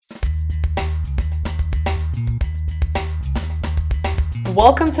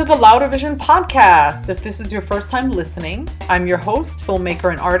Welcome to the Louder Vision podcast. If this is your first time listening, I'm your host,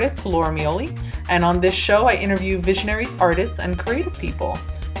 filmmaker and artist, Laura Mioli, and on this show I interview visionaries, artists, and creative people.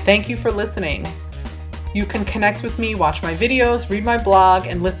 Thank you for listening. You can connect with me, watch my videos, read my blog,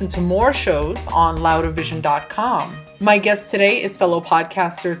 and listen to more shows on loudervision.com. My guest today is fellow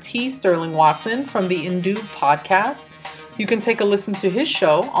podcaster T. Sterling Watson from the Indoob podcast. You can take a listen to his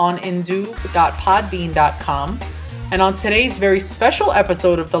show on indoob.podbean.com. And on today's very special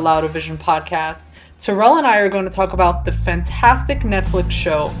episode of the Louder Vision podcast, Terrell and I are going to talk about the fantastic Netflix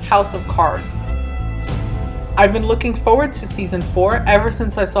show, House of Cards. I've been looking forward to season 4 ever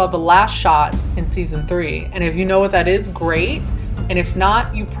since I saw the last shot in season 3. And if you know what that is, great. And if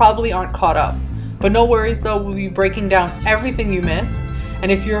not, you probably aren't caught up. But no worries though, we'll be breaking down everything you missed. And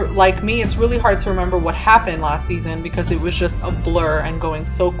if you're like me, it's really hard to remember what happened last season because it was just a blur and going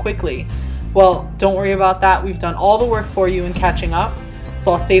so quickly. Well, don't worry about that. We've done all the work for you in catching up.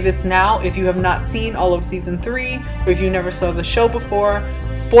 So I'll say this now. If you have not seen all of season 3, or if you never saw the show before,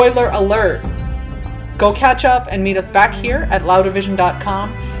 spoiler alert. Go catch up and meet us back here at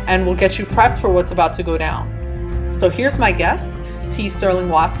loudervision.com and we'll get you prepped for what's about to go down. So here's my guest, T. Sterling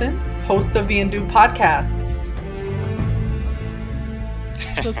Watson, host of the Indoob podcast.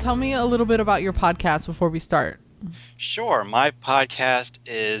 So tell me a little bit about your podcast before we start. Sure. My podcast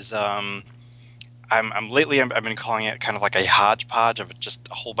is, I've been calling it kind of like a hodgepodge of just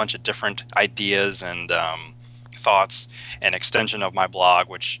a whole bunch of different ideas and thoughts, an extension of my blog,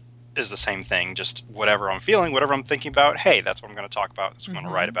 which is the same thing, just whatever I'm feeling, whatever I'm thinking about, hey, that's what I'm going to talk about, that's what I'm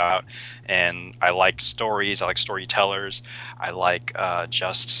going to write about. And I like stories, I like storytellers, I like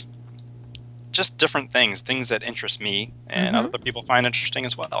just different things that interest me and other people find interesting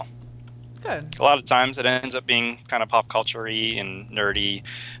as well. Good. A lot of times it ends up being kind of pop culture-y and nerdy,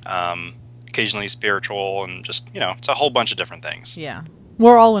 occasionally spiritual, and just, it's a whole bunch of different things. Yeah.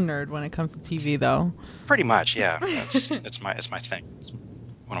 We're all a nerd when it comes to TV, though. Pretty much, yeah. It's my thing. It's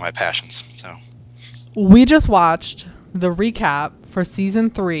one of my passions. So we just watched the recap for season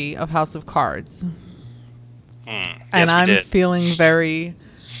 3 of House of Cards. And I'm feeling very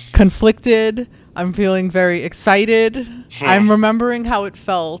conflicted. I'm feeling very excited. I'm remembering how it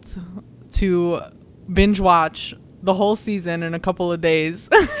felt to binge watch the whole season in a couple of days.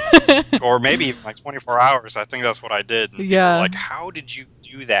 Or maybe like 24 hours. I think that's what I did. And yeah. Like, how did you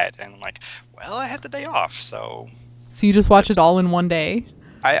do that? And I'm like, well, I had the day off. So you just watch it all in one day?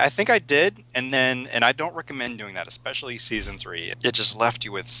 I think I did. And I don't recommend doing that, especially season 3. It just left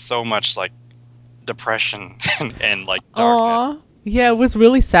you with so much like depression and like darkness. Aww. Yeah, it was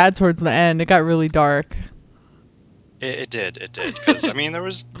really sad towards the end. It got really dark. It did. Because, there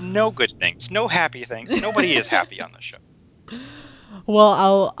was no good things, no happy things. Nobody is happy on the show.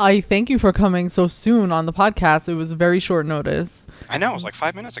 Well, I thank you for coming so soon on the podcast. It was very short notice. I know. It was like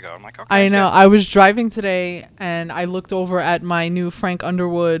 5 minutes ago. I'm like, okay. I know. I was driving today, and I looked over at my new Frank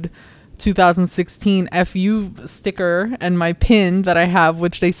Underwood 2016 FU sticker and my pin that I have,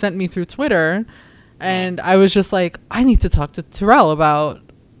 which they sent me through Twitter. And I was just like, I need to talk to Terrell about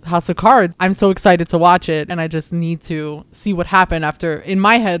House of Cards. I'm so excited to watch it, and I just need to see what happened after. In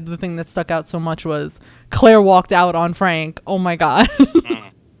my head, the thing that stuck out so much was Claire walked out on Frank. Oh my God.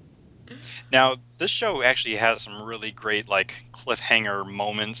 Now, this show actually has some really great like cliffhanger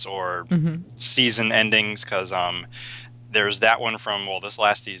moments or season endings, because there's that one from this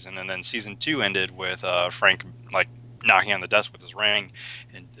last season, and then season 2 ended with Frank like knocking on the desk with his ring,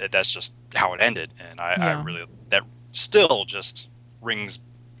 and that's just how it ended. And I really, that still just rings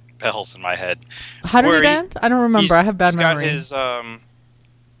bells in my head. How did it end? I don't remember. I have bad memory. He's got his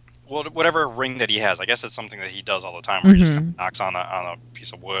whatever ring that he has. I guess it's something that he does all the time, where he just kind of knocks on a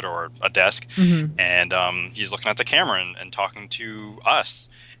piece of wood or a desk, and he's looking at the camera and talking to us,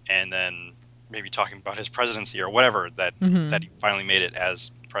 and then maybe talking about his presidency or whatever that he finally made it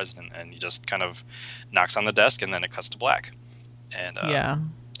as president, and he just kind of knocks on the desk, and then it cuts to black. And I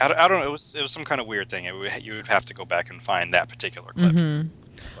don't know. It was some kind of weird thing. You would have to go back and find that particular clip.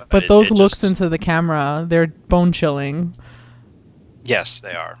 But those looks into the camera, they're bone chilling. Yes,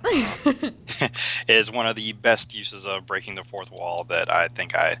 they are. It is one of the best uses of breaking the fourth wall that I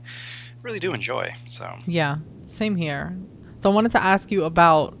think I really do enjoy. So yeah, same here. So I wanted to ask you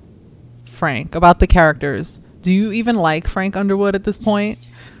about Frank, about the characters. Do you even like Frank Underwood at this point?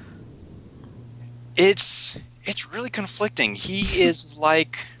 It's really conflicting. He is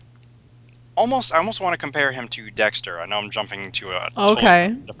like I almost want to compare him to Dexter. I know I'm jumping to a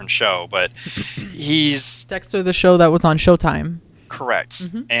totally different show, but he's Dexter, the show that was on Showtime. Correct.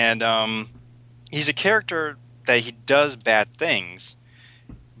 And he's a character that he does bad things,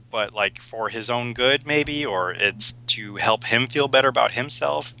 but like for his own good, maybe, or it's to help him feel better about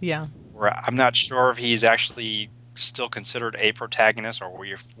himself. Yeah. Or I'm not sure if he's actually still considered a protagonist, or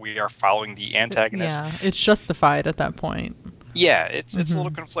we are following the antagonist. Yeah, it's justified at that point. Yeah, it's a little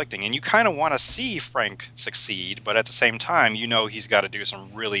conflicting, and you kind of want to see Frank succeed, but at the same time, he's got to do some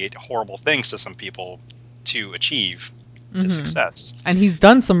really horrible things to some people to achieve his success. And he's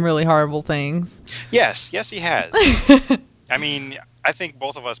done some really horrible things. Yes, he has. I mean, I think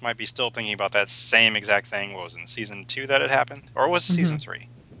both of us might be still thinking about that same exact thing. What was it, in season 2 that it happened, or was it season 3?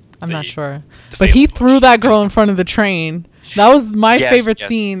 I'm not sure. But he threw that girl in front of the train. That was my favorite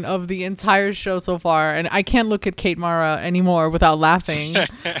scene of the entire show so far. And I can't look at Kate Mara anymore without laughing.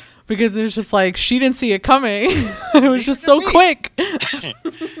 Because it was just like, she didn't see it coming. It was just so quick.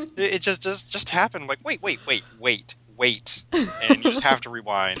 It just happened. Like, wait. And you just have to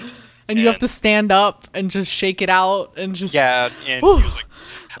rewind. And you have to stand up and just shake it out. And just... Yeah, and he was like,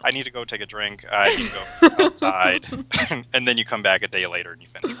 I need to go take a drink. I need to go outside. And then you come back a day later and you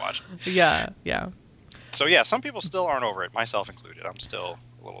finish watching. Yeah. So yeah, some people still aren't over it, myself included. I'm still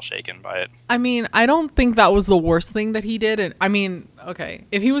a little shaken by it. I mean, I don't think that was the worst thing that he did. And I mean, okay,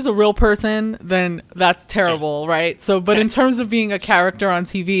 if he was a real person, then that's terrible, right? So, but in terms of being a character on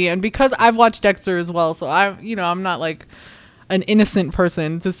TV, and because I've watched Dexter as well, so I'm not like an innocent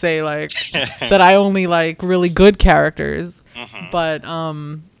person to say like that I only like really good characters. But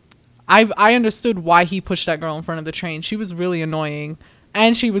I understood why he pushed that girl in front of the train. She was really annoying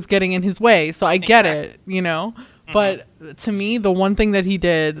and she was getting in his way. So I get it, But to me, the one thing that he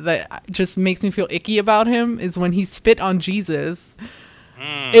did that just makes me feel icky about him is when he spit on Jesus.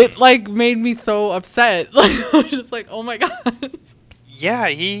 It like made me so upset. Like I was just like, oh my God. Yeah,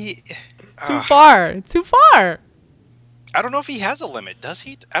 he too far. I don't know if he has a limit. Does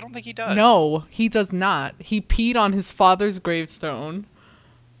he? I don't think he does. No, he does not. He peed on his father's gravestone.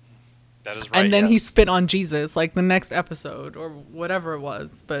 That is right. And then he spit on Jesus, like the next episode or whatever it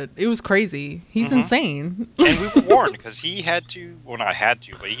was. But it was crazy. He's insane. And we were warned because he had to, well, not had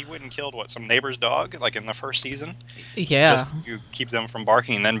to, but he went and killed some neighbor's dog, like in the first season. Yeah. Just to keep them from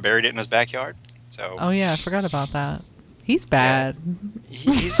barking, and then buried it in his backyard. So. Oh yeah, I forgot about that. He's bad.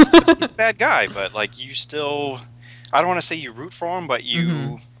 Yeah. He's a bad guy, but like you still. I don't want to say you root for him, but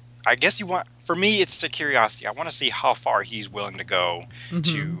you, I guess you want, for me, it's a curiosity. I want to see how far he's willing to go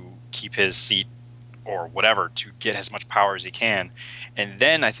to keep his seat or whatever, to get as much power as he can. And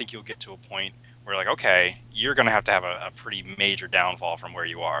then I think you'll get to a point where like, okay, you're going to have a pretty major downfall from where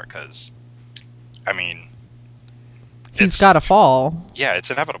you are. Cause I mean, he's got to fall. Yeah, it's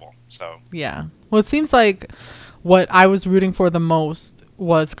inevitable. So yeah. Well, it seems like what I was rooting for the most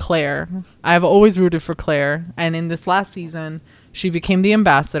was Claire. I've always rooted for Claire, and in this last season she became the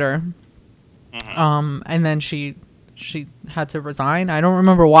ambassador. And then she had to resign. I don't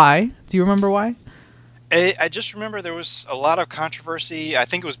remember why. Do you remember why? I just remember there was a lot of controversy. I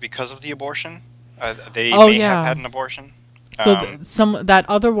think it was because of the abortion. They may have had an abortion. So that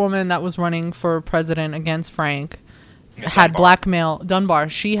other woman that was running for president against Frank had blackmail. Dunbar.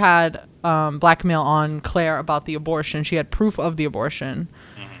 She had blackmail on Claire about the abortion. She had proof of the abortion.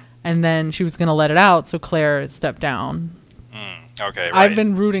 And then she was going to let it out, so Claire stepped down. Okay, right. I've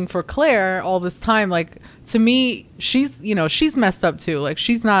been rooting for Claire all this time. Like, to me, she's messed up too. Like,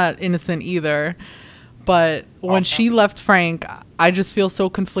 she's not innocent either. But when she left Frank, I just feel so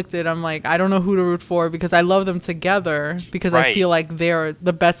conflicted. I'm like, I don't know who to root for because I love them together because I feel like they're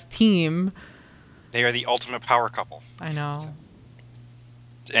the best team. They are the ultimate power couple. I know.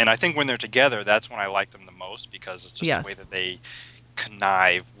 And I think when they're together, that's when I like them the most because it's just the way that they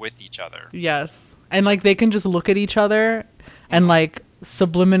connive with each other. Yes. And like they can just look at each other and like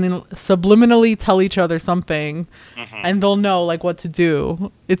subliminally tell each other something and they'll know like what to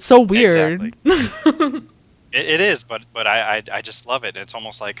do. It's so weird. Exactly. It is, but I just love it. It's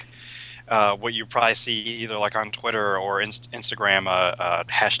almost like what you probably see either like on Twitter or Instagram,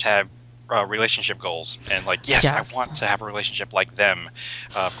 hashtag relationship goals, and like yes, I want to have a relationship like them.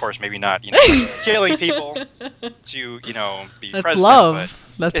 Of course, maybe not killing people to be that's president. Love.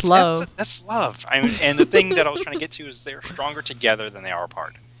 But that's love. That's love. And the thing that I was trying to get to is they're stronger together than they are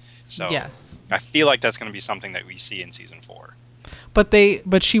apart. So I feel like that's going to be something that we see in season 4.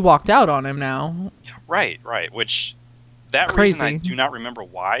 But she walked out on him now. Right. Which that Crazy. reason I do not remember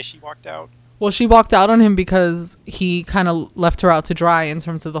why she walked out. Well, she walked out on him because he kind of left her out to dry in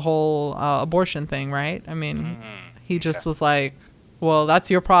terms of the whole abortion thing, right? I mean, he just was like, well, that's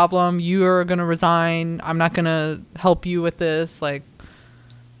your problem. You're going to resign. I'm not going to help you with this. Like,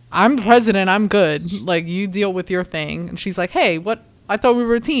 I'm the president. I'm good. Like, you deal with your thing. And she's like, hey, what? I thought we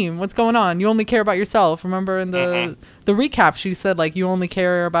were a team. What's going on? You only care about yourself. Remember in the the recap, she said like you only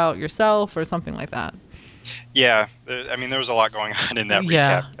care about yourself or something like that. Yeah, I mean there was a lot going on in that recap.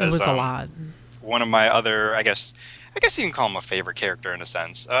 Yeah, it was a lot. One of my other, I guess you can call him a favorite character in a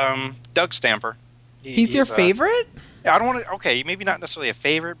sense. Doug Stamper. He's your favorite? Yeah, I don't want to. Okay, maybe not necessarily a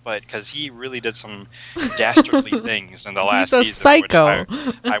favorite, but because he really did some dastardly things in the last season, psycho.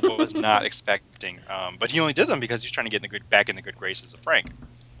 which I was not expecting. But he only did them because he's trying to get back in the good graces of Frank.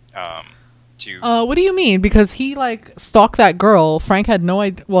 What do you mean? Because he like stalked that girl. Frank had no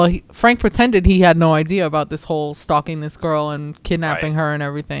idea. Well, Frank pretended he had no idea about this whole stalking this girl and kidnapping her and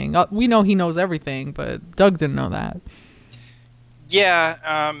everything. We know he knows everything, but Doug didn't know that.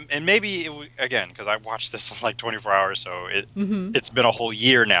 Yeah, and maybe again because I watched this in like 24 hours, so it's been a whole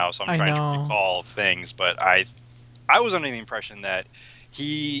year now. So I'm trying to recall things, but I was under the impression that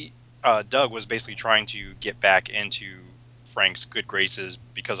Doug was basically trying to get back into Frank's good graces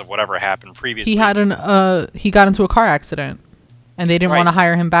because of whatever happened previously. He had he got into a car accident, and they didn't want to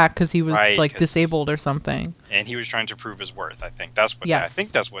hire him back because he was like disabled or something. And he was trying to prove his worth. I think that's what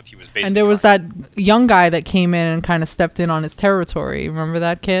he was basically. And there was that young guy that came in and kind of stepped in on his territory. Remember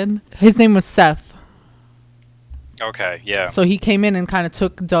that kid? His name was Seth. Okay, yeah. So he came in and kind of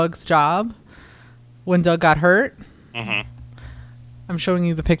took Doug's job when Doug got hurt. Mm-hmm. I'm showing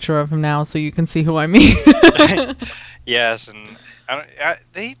you the picture of him now so you can see who I mean. Yes, and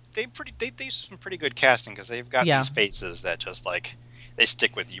they do some pretty good casting because they've got these faces that just like they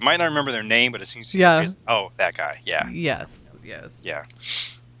stick with you. You might not remember their name, but as soon as you see their face, oh, that guy, yeah. Yes. Yeah.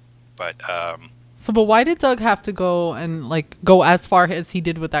 But but why did Doug have to go and like go as far as he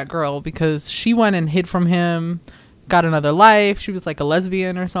did with that girl? Because she went and hid from him, got another life. She was like a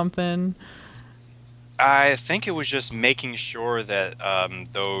lesbian or something. I think it was just making sure that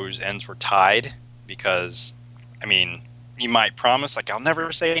those ends were tied because, I mean, you might promise like I'll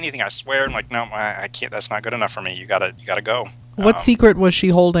never say anything, I swear, and like no, I can't. That's not good enough for me. You gotta go. What secret was she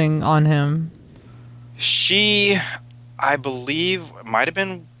holding on him? She, I believe, might have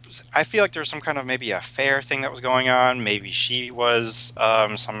been. I feel like there was some kind of maybe affair thing that was going on. Maybe she was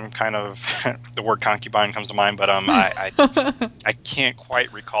some kind of the word concubine comes to mind, but I can't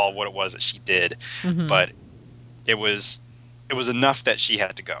quite recall what it was that she did. Mm-hmm. But it was enough that she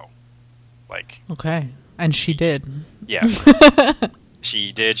had to go. Like okay, and she did. Yeah,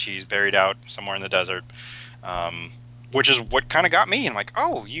 she did. She's buried out somewhere in the desert, which is what kind of got me. I'm like,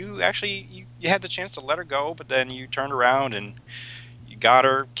 oh, you actually you had the chance to let her go, but then you turned around and you got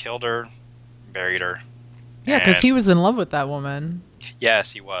her, killed her, buried her. Yeah, because he was in love with that woman.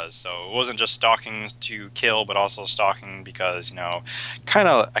 Yes, he was. So it wasn't just stalking to kill, but also stalking because I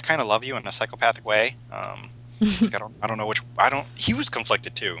kind of love you in a psychopathic way. Like I don't know he was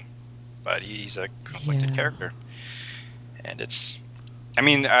conflicted too, but he's a conflicted character. And I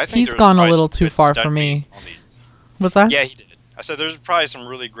think he's gone a little too far for me. What's that? Yeah, he did. I said there's probably some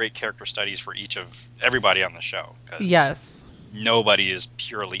really great character studies for everybody on the show. Yes. Nobody is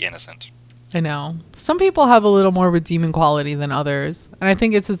purely innocent. I know. Some people have a little more redeeming quality than others. And I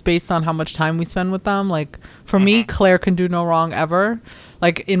think it's just based on how much time we spend with them. Like, for me, Claire can do no wrong ever.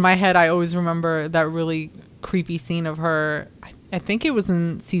 Like, in my head, I always remember that really creepy scene of her. I think it was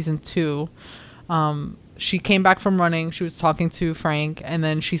in season 2. She came back from running. She was talking to Frank, and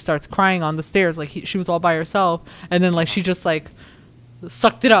then she starts crying on the stairs. Like she was all by herself, and then like she just like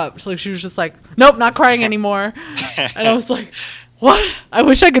sucked it up. So like, she was just like, "Nope, not crying anymore." And I was like, "What? I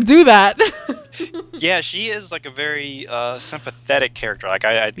wish I could do that." Yeah, she is like a very sympathetic character. Like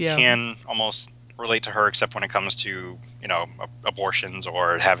I can almost relate to her, except when it comes to abortions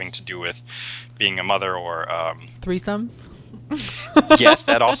or having to do with being a mother or threesomes. Yes,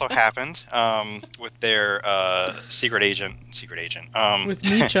 that also happened with their secret agent. With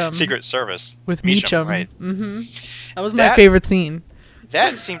Meacham. Secret Service. With Meacham. Right. Mm-hmm. That was my favorite scene.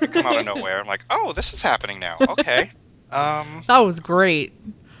 That seemed to come out of nowhere. I'm like, oh, this is happening now. Okay. That was great.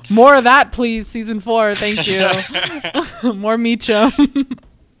 More of that, please. Season 4. Thank you. More Meacham.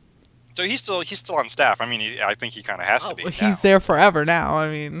 So he's still on staff. I mean, I think he kind of has to be. He's there forever now. I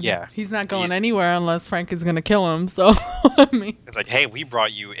mean, yeah, he's not going anywhere unless Frank is going to kill him. So, I mean, it's like, hey, we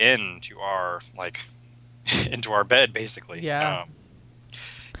brought you into our into our bed, basically. Yeah.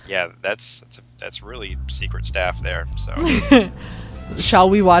 Yeah, that's really secret staff there. So, shall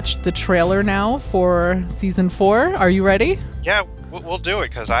we watch the trailer now for season 4? Are you ready? Yeah, we'll do it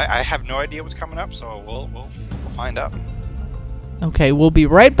because I have no idea what's coming up. So we'll find out. Okay, we'll be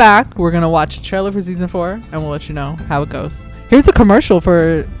right back. We're going to watch a trailer for season 4, and we'll let you know how it goes. Here's a commercial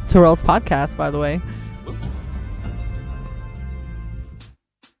for Terrell's podcast, by the way.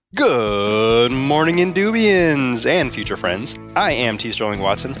 Good morning, Indubians and future friends. I am T. Sterling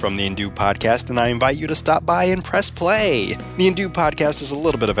Watson from the Indube Podcast, and I invite you to stop by and press play. The Indube Podcast is a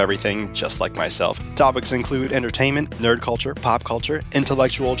little bit of everything, just like myself. Topics include entertainment, nerd culture, pop culture,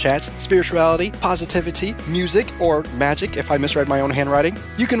 intellectual chats, spirituality, positivity, music, or magic if I misread my own handwriting.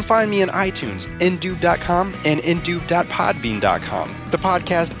 You can find me in iTunes, indube.com, and indube.podbean.com. The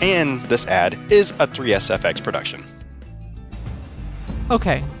podcast and this ad is a 3SFX production.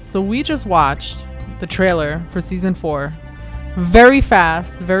 Okay, so we just watched the trailer for season 4. Very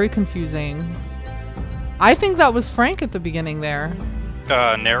fast, very confusing. I think that was Frank at the beginning there.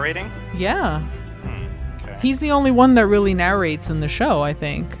 Narrating? Yeah. Okay. He's the only one that really narrates in the show, I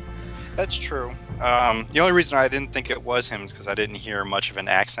think. That's true. The only reason I didn't think it was him is because I didn't hear much of an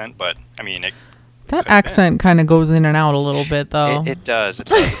accent, but, I mean, that accent kind of goes in and out a little bit, though. It does. It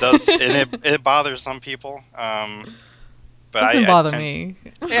does. And it bothers some people. But doesn't bother me.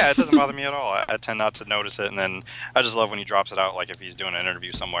 Yeah, it doesn't bother me at all. I tend not to notice it, and then I just love when he drops it out, like if he's doing an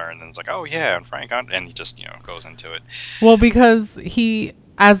interview somewhere, and then it's like, oh yeah, and Frank, and he just goes into it. Well, because he,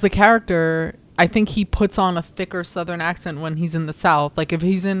 as the character, I think he puts on a thicker Southern accent when he's in the South. Like if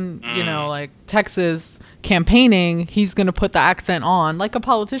he's in, like Texas campaigning, he's gonna put the accent on, like a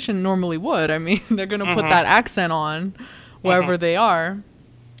politician normally would. I mean, they're gonna put that accent on wherever they are,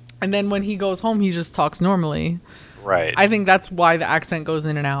 and then when he goes home, he just talks normally. Right. I think that's why the accent goes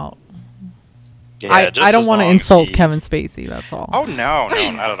in and out. Yeah, I don't want to insult Kevin Spacey. That's all. Oh no,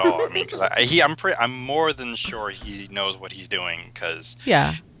 not at all. I mean, because I'm more than sure he knows what he's doing. Because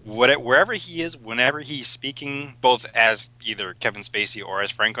wherever he is, whenever he's speaking, both as either Kevin Spacey or as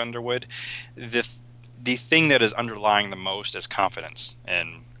Frank Underwood, the thing that is underlying the most is confidence,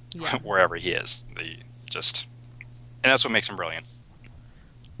 and wherever he is, and that's what makes him brilliant.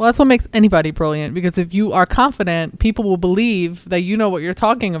 Well, that's what makes anybody brilliant, because if you are confident, people will believe that you know what you're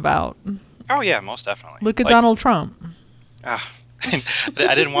talking about. Oh, yeah, most definitely. Look at Donald Trump. I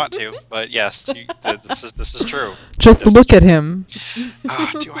didn't want to, but yes, this is true. Just look at him.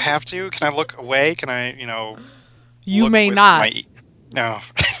 Do I have to? Can I look away? Can I, You may not. No.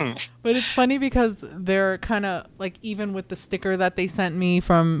 But it's funny because they're kind of, like, even with the sticker that they sent me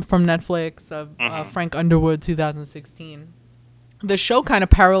from Netflix of Frank Underwood 2016. The show kind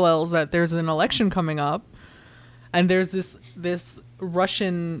of parallels that there's an election coming up, and there's this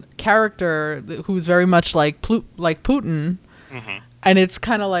Russian character who's very much like Putin, and it's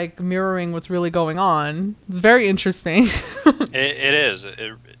kind of like mirroring what's really going on. It's very interesting. It is.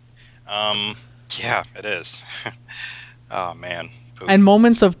 Yeah, it is. Oh man. Putin. And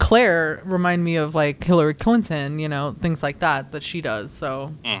moments of Claire remind me of like Hillary Clinton, things like that she does.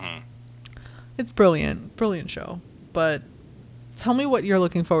 So it's brilliant show. But tell me what you're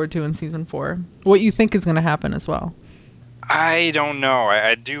looking forward to in season 4. What you think is going to happen as well. I don't know.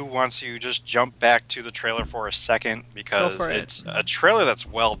 I do want to just jump back to the trailer for a second, because it's a trailer that's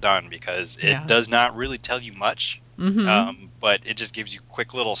well done, because it does not really tell you much, but it just gives you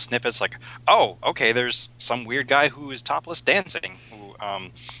quick little snippets like, oh, okay, there's some weird guy who is topless dancing.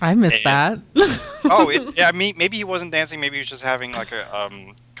 I missed that. Maybe he wasn't dancing. Maybe he was just having like a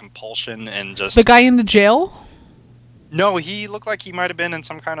compulsion and just... The guy in the jail? No, he looked like he might have been in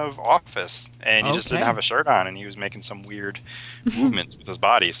some kind of office, and he just didn't have a shirt on, and he was making some weird movements with his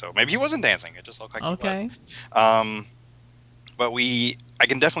body. So maybe he wasn't dancing; it just looked like he was. But I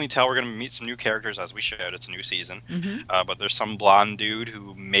can definitely tell we're going to meet some new characters, as we should. It's a new season. But there's some blonde dude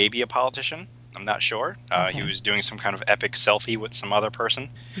who may be a politician. I'm not sure. He was doing some kind of epic selfie with some other person.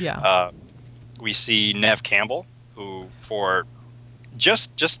 Yeah. We see Neve Campbell, who for...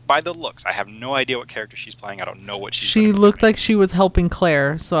 Just by the looks, I have no idea what character she's playing. I don't know what she's. She looked like she was helping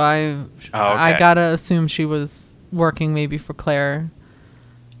Claire, so I gotta assume she was working maybe for Claire.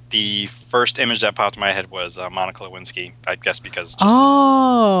 The first image that popped in my head was Monica Lewinsky, I guess, because but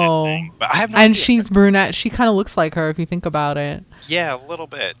I have no idea. She's brunette. She kind of looks like her if you think about it. Yeah, a little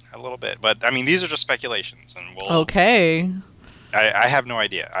bit. But I mean, these are just speculations, and okay. I have no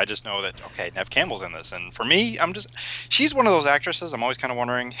idea. I just know that, okay, Neve Campbell's in this. And for me, she's one of those actresses, I'm always kind of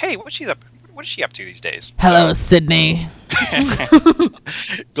wondering, hey, what is she up to these days? Hello, Sydney.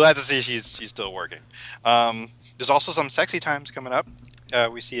 Glad to see she's still working. There's also some sexy times coming up.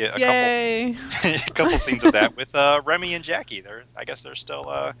 We see a couple scenes of that with Remy and Jackie. I guess they're still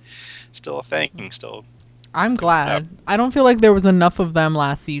a thing. I'm glad. I don't feel like there was enough of them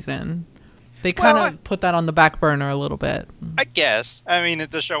last season. They kind of put that on the back burner a little bit. I guess. I mean,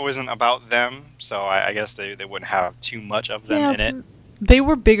 the show isn't about them, so I guess they wouldn't have too much of them in it. they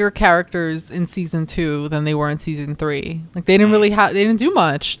were bigger characters in season 2 than they were in season 3. Like they didn't really they didn't do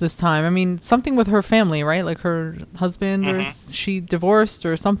much this time. I mean, something with her family, right? Like her husband or she divorced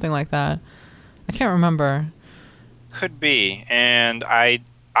or something like that. I can't remember. Could be. And I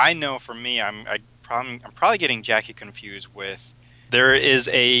know for me, I'm probably getting Jackie confused with, there is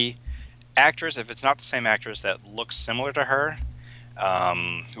a actress, if it's not the same actress, that looks similar to her,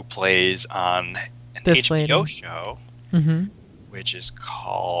 who plays on an This HBO lady. show, Mm-hmm. which is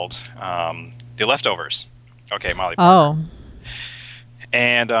called The Leftovers. Okay, Molly Parker. Oh,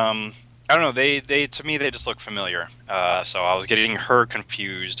 And I don't know, they to me they just look familiar. So I was getting her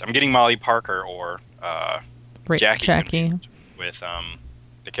confused. I'm getting Molly Parker or Jackie confused with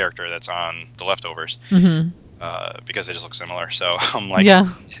the character that's on The Leftovers, because they just look similar. So I'm like, yeah.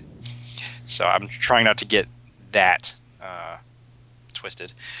 So I'm trying not to get that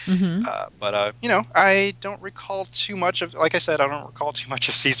twisted. But you know, I don't recall too much of. Like I said, I don't recall too much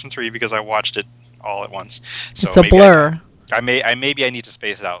of season 3 because I watched it all at once. So It's a blur. Maybe I need to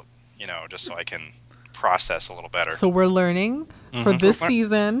space it out, you know, just so I can process a little better. So we're learning for this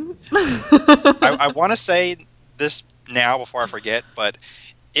season. I want to say this now before I forget, but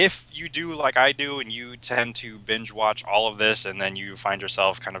if you do like I do and you tend to binge watch all of this and then you find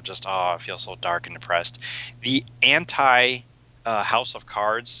yourself kind of just, I feel so dark and depressed, the anti House of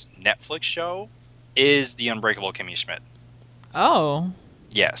Cards Netflix show is The Unbreakable Kimmy Schmidt. Oh.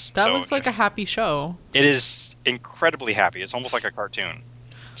 Yes. That looks like a happy show. It is incredibly happy. It's almost like a cartoon.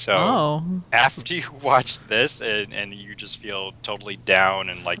 So after you watch this and you just feel totally down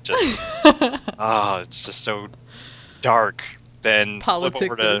and like just, it's just so dark, then politics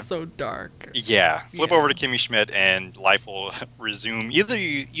flip over to, is so dark. Yeah, flip over to Kimmy Schmidt and life will resume.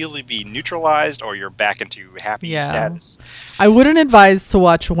 You'll be neutralized or you're back into happy status. I wouldn't advise to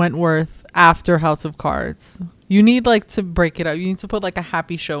watch Wentworth after House of Cards. You need like to break it up. You need to put like a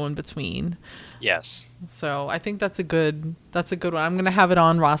happy show in between. Yes. So I think that's a good one. I'm gonna have it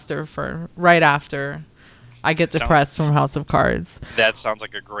on roster for right after I get depressed from House of Cards. That sounds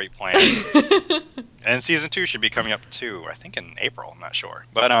like a great plan. And season 2 should be coming up too. I think in April. I'm not sure.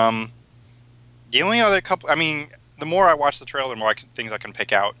 But the only other couple. I mean, the more I watch the trailer, the more things I can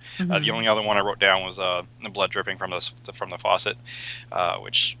pick out. The only other one I wrote down was the blood dripping from the faucet,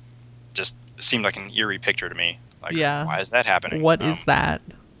 which just seemed like an eerie picture to me. Like, why is that happening? What is that?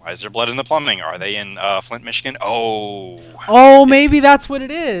 Why is there blood in the plumbing? Are they in Flint, Michigan? Oh, maybe that's what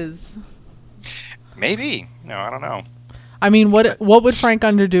it is. Maybe. No, I don't know. I mean, what would Frank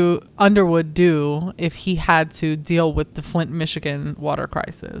Underwood do if he had to deal with the Flint, Michigan water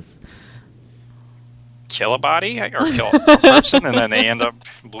crisis? Kill a body or kill a person and then they end up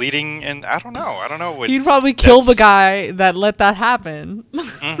bleeding, and I don't know. He'd probably kill the guy that let that happen.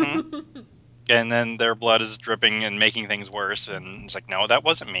 And then their blood is dripping and making things worse, and it's like, no, that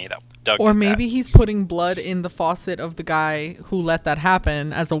wasn't me. Or maybe he's putting blood in the faucet of the guy who let that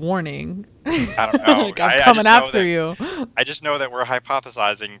happen as a warning. I don't know. Like, I'm coming after you. I just know that we're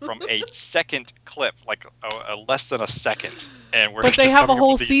hypothesizing from a second clip, like a less than a second. But they have a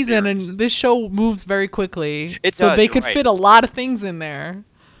whole season, and this show moves very quickly. So they could fit a lot of things in there.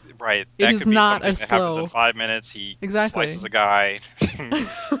 Right. That could be something that happens in 5 minutes. He slices a guy.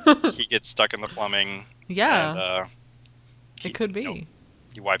 He gets stuck in the plumbing. Yeah. And, it could be. You know,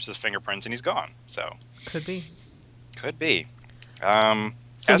 he wipes his fingerprints and he's gone. So could be.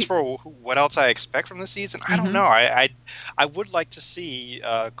 As for what else I expect from this season, I don't know. I would like to see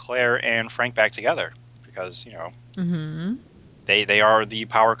Claire and Frank back together because, you know, they are the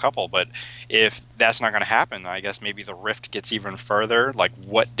power couple. But if that's not going to happen, I guess maybe the rift gets even further. Like,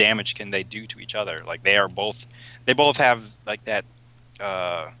 what damage can they do to each other? Like, they both have like that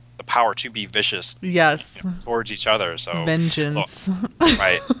the power to be vicious. Yes. You know, towards each other. So vengeance.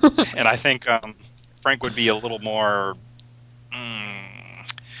 Right. And I think Frank would be a little more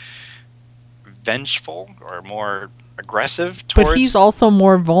vengeful or more aggressive towards. But he's also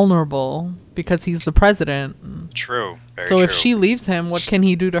more vulnerable because he's the president. True. Very so true. If she leaves him, what can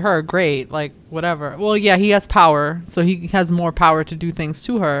he do to her? Great. Like, whatever. Well, yeah, he has power. So he has more power to do things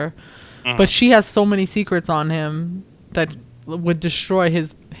to her. But she has so many secrets on him that would destroy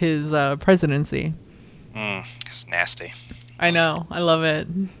his presidency. It's nasty. I know. I love it.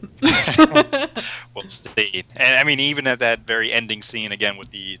 We'll see. And I mean, even at that very ending scene again with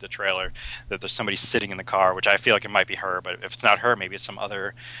the trailer, that there's somebody sitting in the car, which I feel like it might be her, but if it's not her, maybe it's some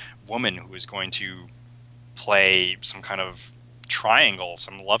other woman who is going to play some kind of triangle,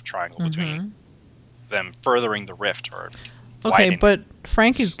 some love triangle between them, furthering the rift or widening. But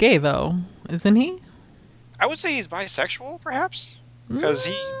Frank is gay though, isn't he? I would say he's bisexual, perhaps, because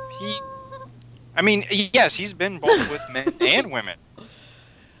he I mean, yes, he's been both with men and women.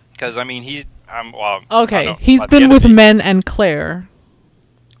 Because I mean, well, I Okay, don't know, he's by the been end of with it, men and Claire.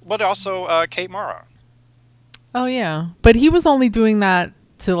 but also Kate Mara. Oh yeah, but he was only doing that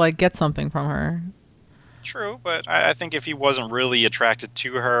to like get something from her. True, but I think if he wasn't really attracted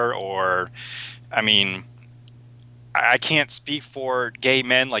to her, or I mean, I can't speak for gay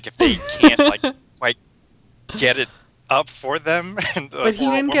men. Like if they can't like get it up for them and But he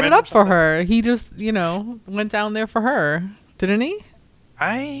for a didn't get it woman or up for something. her. He just, went down there for her, didn't he?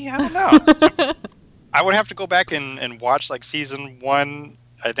 I don't know. I would have to go back and watch like season 1.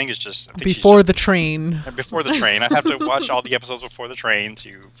 I think she's Before just the train. before the train. I'd have to watch all the episodes before the train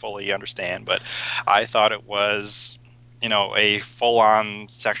to fully understand. But I thought it was, a full-on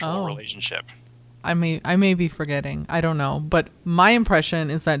sexual Oh. relationship. I may be forgetting. I don't know. But my impression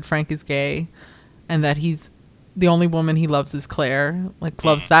is that Frank is gay and that he's the only woman he loves is Claire. Like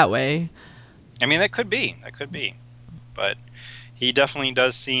loves that way. I mean, that could be. But he definitely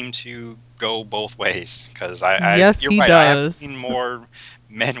does seem to go both ways. Because Yes, you're he right. I have does. seen more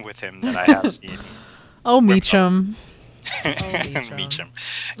men with him than I have seen Oh, women. Meacham. Meacham.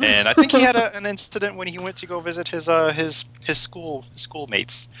 And I think he had an incident when he went to go visit his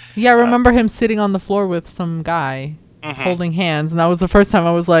schoolmates. Yeah, I remember him sitting on the floor with some guy holding hands, and that was the first time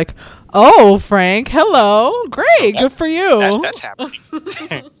I was like, "Oh, Frank, hello, great, good for you." That's happening,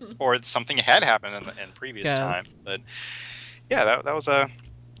 or something had happened in previous times. But yeah, that was a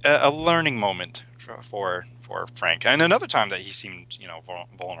learning moment for Frank. And another time that he seemed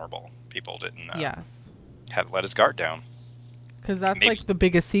vulnerable. People didn't had to let his guard down. Because that's Maybe- like the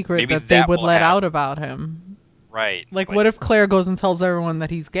biggest secret maybe that they that would will let have- out about him. Right. Like, what if Claire goes and tells everyone that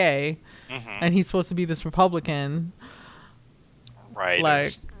he's gay, Mhm. and he's supposed to be this Republican? Right.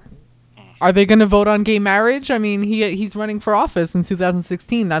 Like, are they going to vote on gay marriage? I mean, he's running for office in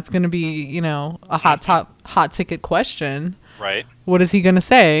 2016. That's going to be, a hot ticket question. Right. What is he going to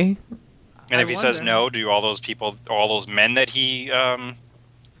say? And if he says no, do all those men that he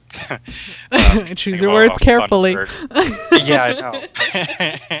Choose your words carefully. Yeah, I know.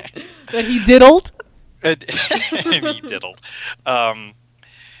 That he diddled? He diddled.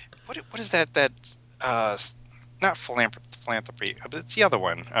 What is that? Not philanthropy, but it's the other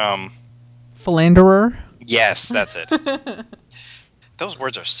one. Philanderer? Yes, that's it. Those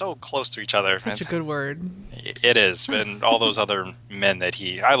words are so close to each other. Such a good word. It is, and all those other men that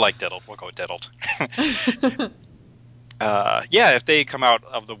I like diddled. We'll go with diddled. Yeah, if they come out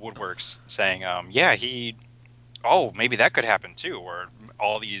of the woodworks saying, maybe that could happen too, or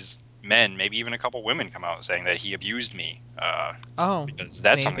all these men, maybe even a couple women come out saying that he abused me. Because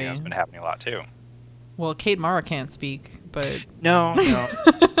that's something that's been happening a lot too. Well, Kate Mara can't speak, but No.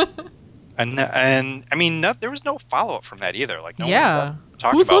 and I mean, there was no follow up from that either. Like, no one's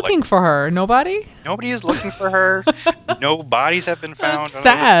talking who's about, looking for her? Nobody. Nobody is looking for her. No bodies have been found.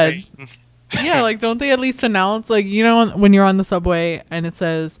 That's sad. Yeah, like, don't they at least announce, like, when you're on the subway and it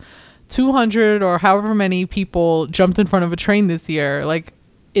says 200 or however many people jumped in front of a train this year? Like,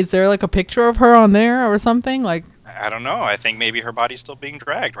 is there like a picture of her on there or something? Like, I don't know. I think maybe her body's still being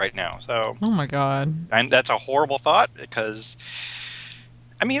dragged right now. So. Oh my god. And that's a horrible thought because,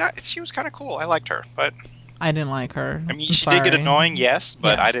 I mean, she was kind of cool. I liked her, but I didn't like her. I mean, she did get annoying, yes,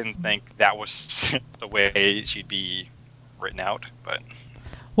 but I Yes. didn't think that was the way she'd be written out. But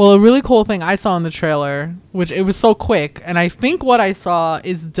Well, a really cool thing I saw in the trailer, which it was so quick, and I think what I saw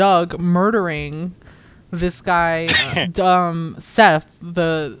is Doug murdering this guy, Seth,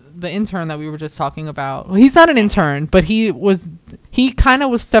 the intern that we were just talking about. Well, he's not an intern, but he kind of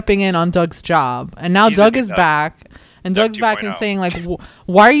was stepping in on Doug's job, and now He's Doug the new is Doug. back, and Doug Doug's back and 2.0. saying like,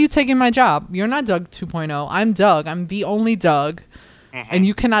 "Why are you taking my job? You're not Doug 2.0. I'm Doug. I'm the only Doug." And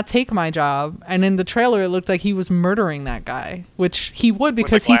you cannot take my job. And in the trailer, it looked like he was murdering that guy, which he would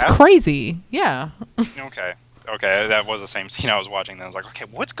because he's glass? crazy. Yeah. okay, that was the same scene I was watching. Then I was like, okay,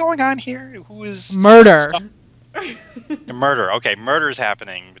 what's going on here? Who is Murder. Murder? Okay, murder is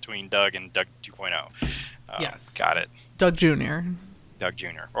happening between Doug and Doug 2.0. Yes. Got it. Doug Jr. Doug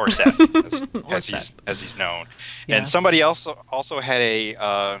Jr. or Seth, as he's known. And Yes. somebody else also had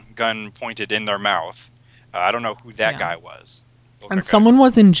a gun pointed in their mouth. I don't know who that guy was. Looked And like someone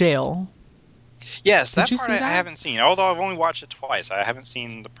was in jail. Yes, that you part see I that? haven't seen. Although I've only watched it twice, I haven't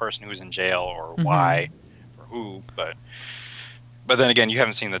seen the person who's in jail or why or who. But then again, you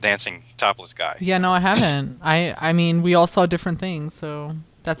haven't seen the dancing topless guy. Yeah, no, I haven't. I mean, we all saw different things, so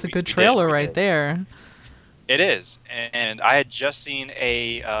that's a good we did, trailer we right did. there. It is, and I had just seen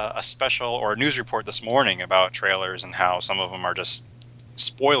a special or a news report this morning about trailers and how some of them are just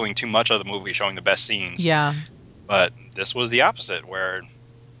spoiling too much of the movie, showing the best scenes. Yeah. But this was the opposite, where,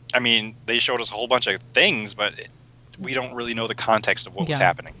 I mean, they showed us a whole bunch of things, but we don't really know the context of what was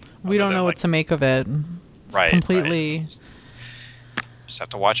happening. We don't know what to make of it. It's right, completely. Right. Just have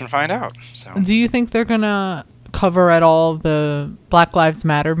to watch and find out. So. Do you think they're gonna cover at all the Black Lives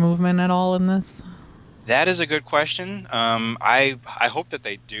Matter movement at all in this? That is a good question. I hope that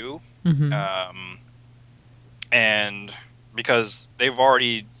they do, and because they've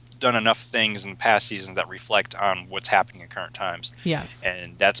already done enough things in past seasons that reflect on what's happening in current times. Yes,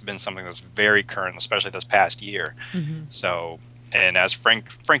 and that's been something that's very current, especially this past year. So, and as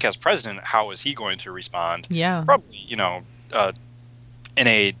Frank as president, how is he going to respond? Yeah, probably in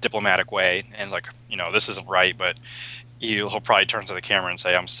a diplomatic way, and like this isn't right, but he'll probably turn to the camera and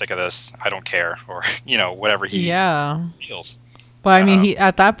say, "I'm sick of this. I don't care," or whatever he feels. But I mean,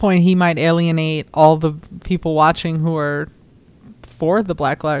 at that point, he might alienate all the people watching who are for the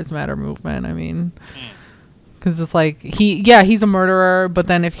Black Lives Matter movement. I mean, because it's like he's a murderer, but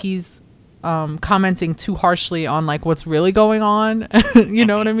then if he's commenting too harshly on like what's really going on, you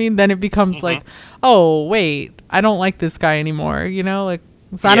know what I mean? Then it becomes like, oh wait, I don't like this guy anymore. Like,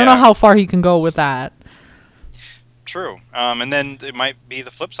 so I don't know how far he can go with that. True. And then it might be the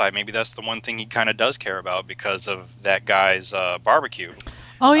flip side. Maybe that's the one thing he kind of does care about because of that guy's barbecue.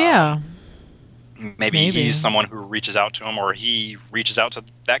 Oh, yeah. Maybe he's someone who reaches out to him, or he reaches out to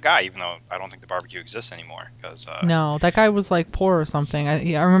that guy, even though I don't think the barbecue exists anymore. No, that guy was like poor or something.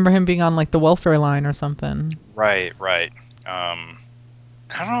 I remember him being on like the welfare line or something. Right. I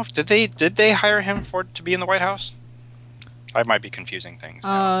don't know if did they hire him to be in the White House? I might be confusing things.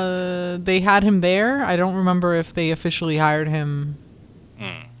 They had him there. I don't remember if they officially hired him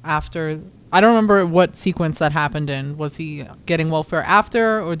after. I don't remember what sequence that happened in. Was he getting welfare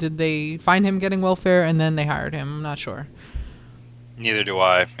after, or did they find him getting welfare and then they hired him? I'm not sure. Neither do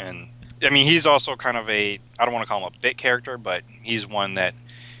I. And I mean, he's also kind of I don't want to call him a bit character, but he's one that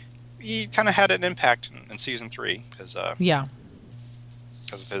he kind of had an impact in season 3 because of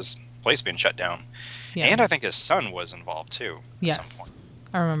his place being shut down. Yeah. And I think his son was involved too. Yes, at some point.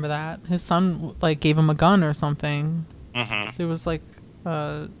 I remember that. His son like gave him a gun or something. There was like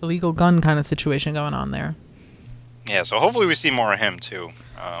a illegal gun kind of situation going on there. Yeah, so hopefully we see more of him too.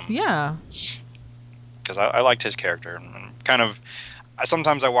 Because I liked his character. And kind of,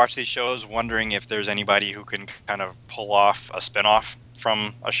 sometimes I watch these shows wondering if there's anybody who can kind of pull off a spinoff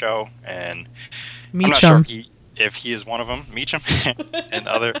from a show, and I'm not sure if he is one of them, Meacham, and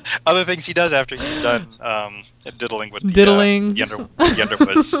other things he does after he's done diddling with the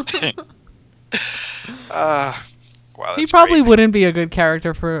Underwoods. Wow, he probably wouldn't be a good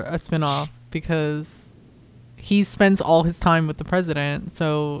character for a spinoff because he spends all his time with the president.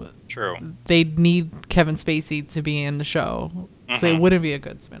 So true. They'd need Kevin Spacey to be in the show. So it wouldn't be a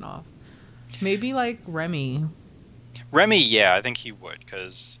good spinoff. Maybe like Remy. Yeah, I think he would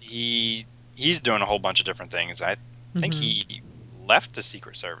because he's doing a whole bunch of different things. I think he left the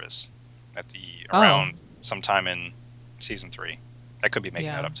Secret Service around sometime in season 3. I could be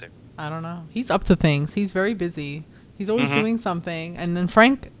making that up too. I don't know. He's up to things. He's very busy. He's always doing something. And then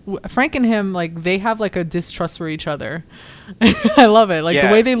Frank and him, like, they have like a distrust for each other. I love it. Like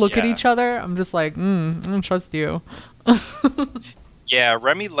the way they look at each other, I'm just like, I don't trust you. Yeah,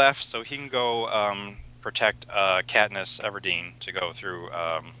 Remy left so he can go protect Katniss Everdeen to go through.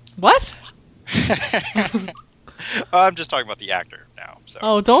 What? I'm just talking about the actor now. So.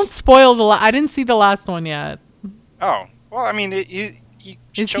 Oh, don't spoil I didn't see the last one yet. Oh, well, I mean, he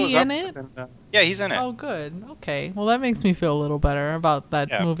shows up. Is he in it? Yeah, he's in it. Oh, good. Okay. Well, that makes me feel a little better about that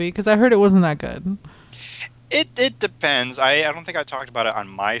movie because I heard it wasn't that good. It depends. I don't think I talked about it on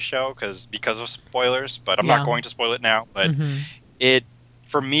my show because of spoilers, but I'm not going to spoil it now. But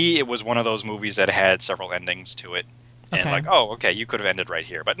for me, it was one of those movies that had several endings to it. And like, oh, okay, you could have ended right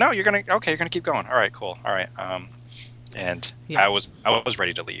here, but no, you're gonna keep going. All right, cool. All right, and I was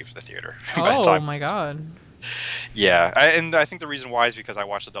ready to leave the theater. Oh my god. Yeah, and I think the reason why is because I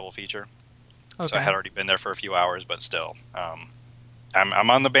watched the double feature, so I had already been there for a few hours, but still, I'm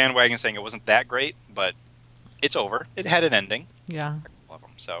on the bandwagon saying it wasn't that great, but it's over. It had an ending. Yeah. I love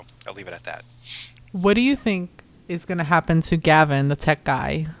them, so I'll leave it at that. What do you think is going to happen to Gavin, the tech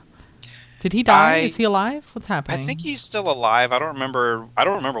guy? Did he die? Is he alive? What's happening? I think he's still alive. I don't remember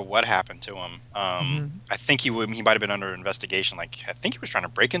what happened to him. I think he might have been under investigation. Like I think he was trying to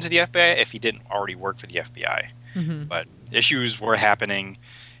break into the FBI if he didn't already work for the FBI. But issues were happening,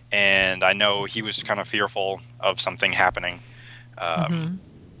 and I know he was kind of fearful of something happening.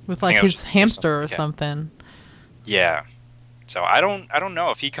 With like his hamster or something. Yeah. So I don't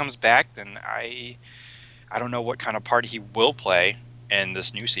know if he comes back. Then I don't know what kind of part he will play in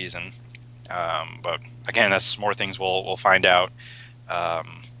this new season. But again, that's more things we'll find out. I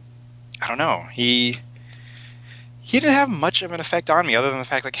don't know. He he didn't have much of an effect on me other than the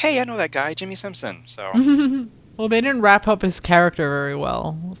fact like, hey, I know that guy, Jimmy Simpson. So Well, they didn't wrap up his character very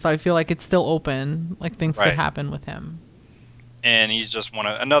well, so I feel like it's still open. Like things could happen with him. And he's just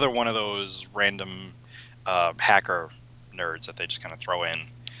another one of those random hacker nerds that they just kind of throw in.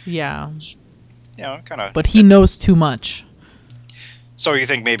 Yeah. You know, kind of. But he knows too much. So you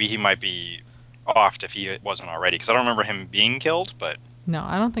think maybe he might be offed if he wasn't already? Because I don't remember him being killed, but... No,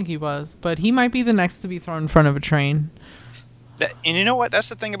 I don't think he was. But he might be the next to be thrown in front of a train. And you know what? That's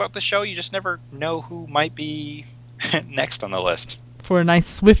the thing about the show. You just never know who might be next on the list. For a nice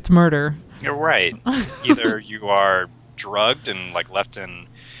swift murder. You're right. Either you are drugged and like left in...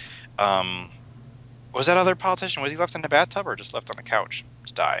 was that other politician? Was he left in the bathtub or just left on the couch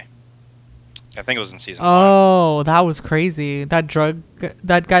to die? I think it was in season 1. Oh, that was crazy. That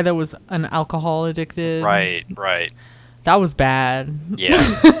guy that was an alcohol addicted. Right. That was bad. Yeah.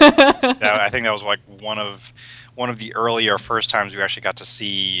 I think that was like one of the earlier first times we actually got to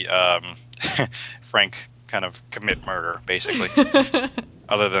see Frank kind of commit murder, basically.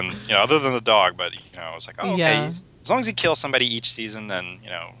 other than the dog, but it's like, oh, okay, yeah. as long as he kills somebody each season, then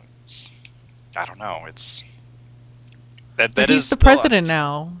I don't know, it's that he's the president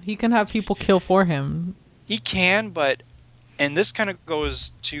now. He can have people kill for him. He can, but and this kind of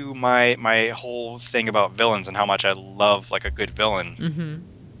goes to my whole thing about villains and how much I love like a good villain. Mm-hmm.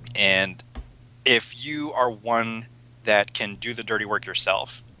 And if you are one that can do the dirty work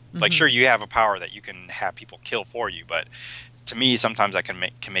yourself, like Mm-hmm. sure you have a power that you can have people kill for you, but to me sometimes that can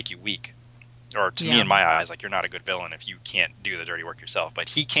make you weak. Or to me in my eyes, like you're not a good villain if you can't do the dirty work yourself. But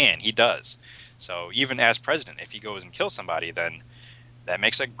he does. So even as president, if he goes and kills somebody, then that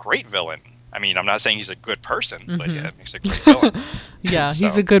makes a great villain. I mean, I'm not saying he's a good person, but yeah, it makes a great villain. Yeah,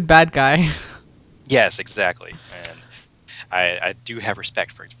 he's a good bad guy. Yes, exactly. And I do have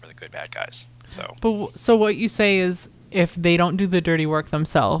respect for the good bad guys. So what you say is if they don't do the dirty work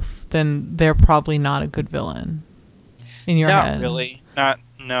themselves, then they're probably not a good villain in your head. Not really.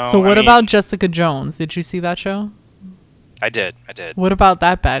 No. So what about Jessica Jones? Did you see that show? I did. What about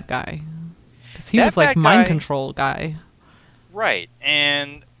that bad guy? Because he was like mind guy, control guy. Right.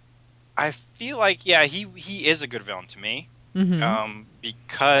 And I feel like, yeah, he is a good villain to me. Mm-hmm.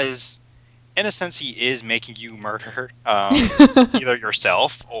 Because in a sense he is making you murder either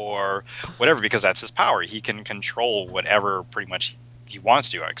yourself or whatever, because that's his power. He can control whatever pretty much he wants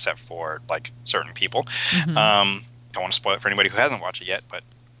to, except for like certain people. Mm-hmm. Don't want to spoil it for anybody who hasn't watched it yet, but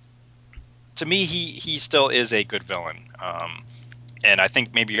to me he still is a good villain. And I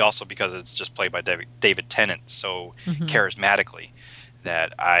think maybe also because it's just played by David Tennant so charismatically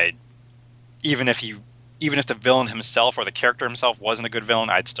that even if the villain himself or the character himself wasn't a good villain,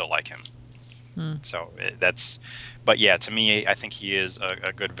 I'd still like him. So but yeah, to me, I think he is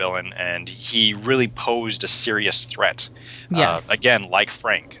a good villain, and he really posed a serious threat. Yes. Again, like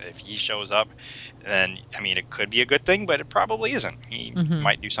Frank, if he shows up, then I mean, it could be a good thing, but it probably isn't. He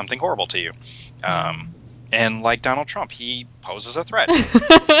might do something horrible to you. And like Donald Trump, he poses a threat.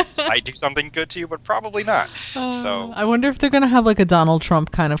 Might do something good to you, but probably not. So I wonder if they're gonna have like a Donald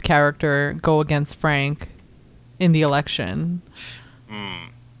Trump kind of character go against Frank in the election.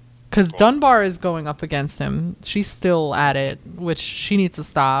 Because Dunbar is going up against him. She's still at it, which she needs to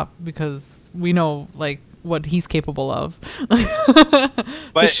stop because we know like what he's capable of.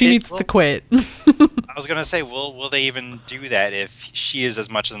 But so she needs to quit. I was gonna say, will they even do that if she is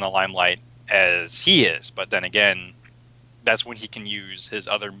as much in the limelight as he is? But then again, that's when he can use his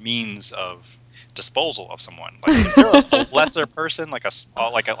other means of disposal of someone. Like if they're a lesser person, like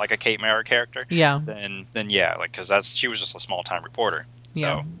a Kate Mara character, then yeah, like because she was just a small time reporter. So.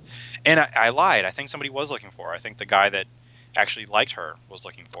 Yeah. And I lied. I think somebody was looking for her. I think the guy that actually liked her was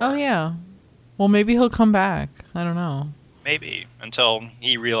looking for her. Oh yeah. Well, maybe he'll come back. I don't know. Maybe until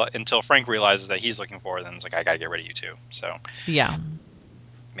Frank realizes that he's looking for her, then it's like I gotta get rid of you too. So yeah,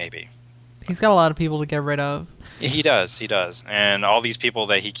 maybe he's got a lot of people to get rid of. He does, and all these people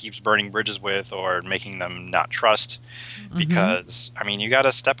that he keeps burning bridges with or making them not trust, because I mean you got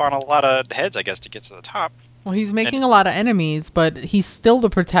to step on a lot of heads, I guess, to get to the top. Well, he's making a lot of enemies, but he's still the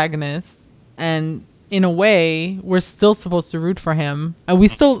protagonist, and in a way, we're still supposed to root for him, and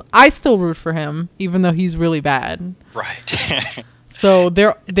I still root for him, even though he's really bad. Right. So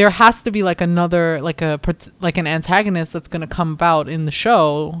there has to be like another like an antagonist that's going to come about in the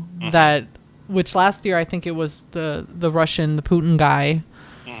show which last year I think it was the Russian, the Putin guy.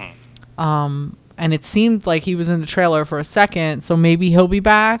 And it seemed like he was in the trailer for a second, so maybe he'll be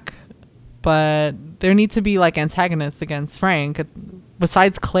back. But there need to be like antagonists against Frank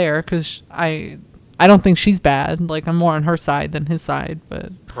besides Claire, because I don't think she's bad. Like I'm more on her side than his side.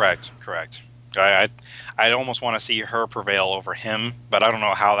 But Correct. I'd almost want to see her prevail over him, but I don't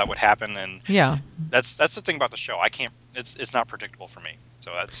know how that would happen. And Yeah. that's the thing about the show. I can't. It's not predictable for me.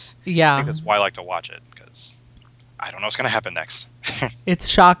 So I Yeah. think that's why I like to watch it, because I don't know what's going to happen next. It's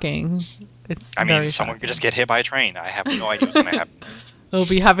shocking. It's I mean, very someone shocking. could just get hit by a train. I have no idea what's going to happen next. They'll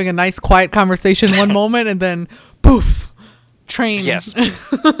be having a nice quiet conversation one moment and then poof, train. Yes.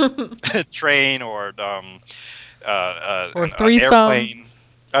 Train or Or an threesome. airplane.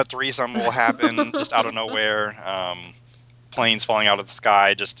 A threesome will happen just out of nowhere. Planes falling out of the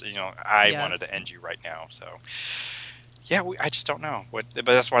sky. Just I Yes. wanted to end you right now. So yeah, I just don't know. But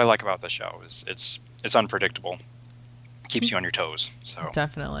that's what I like about the show. Is it's unpredictable. Keeps you on your toes. So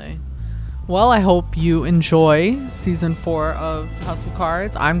Definitely. Well, I hope you enjoy season 4 of House of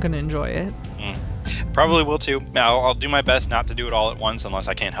Cards. I'm going to enjoy it. probably will too. Now I'll do my best not to do it all at once unless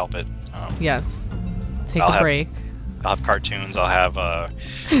I can't help it. Yes. Take I'll a have- break. I'll have cartoons. I'll have.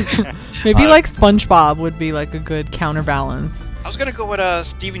 Maybe like SpongeBob would be like a good counterbalance. I was gonna go with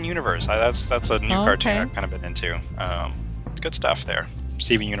Steven Universe. That's a new Oh, cartoon okay. I've kind of been into. Good stuff there.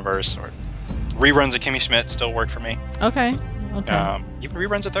 Steven Universe or reruns of Kimmy Schmidt still work for me. Okay. Even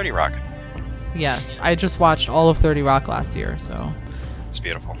reruns of 30 Rock. Yes. I just watched all of 30 Rock last year, so It's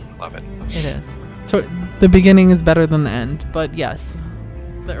beautiful. Love it. it is. So the beginning is better than the end, but yes,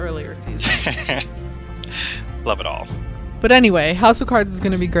 the earlier season. Love it all. But anyway, House of Cards is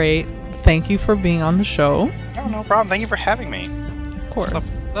going to be great. Thank you for being on the show. Oh, no problem. Thank you for having me. Of course.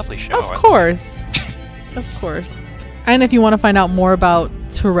 Lovely show. Of course. Of course. And if you want to find out more about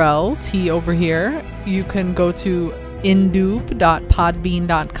Terrell, T over here, you can go to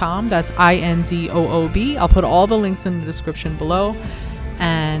indoob.podbean.com. That's INDOOB. I'll put all the links in the description below.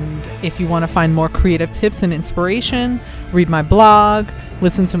 And if you want to find more creative tips and inspiration, read my blog,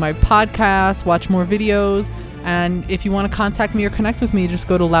 listen to my podcast, watch more videos. And if you want to contact me or connect with me, just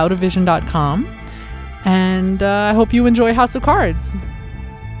go to loudavision.com. And I hope you enjoy House of Cards.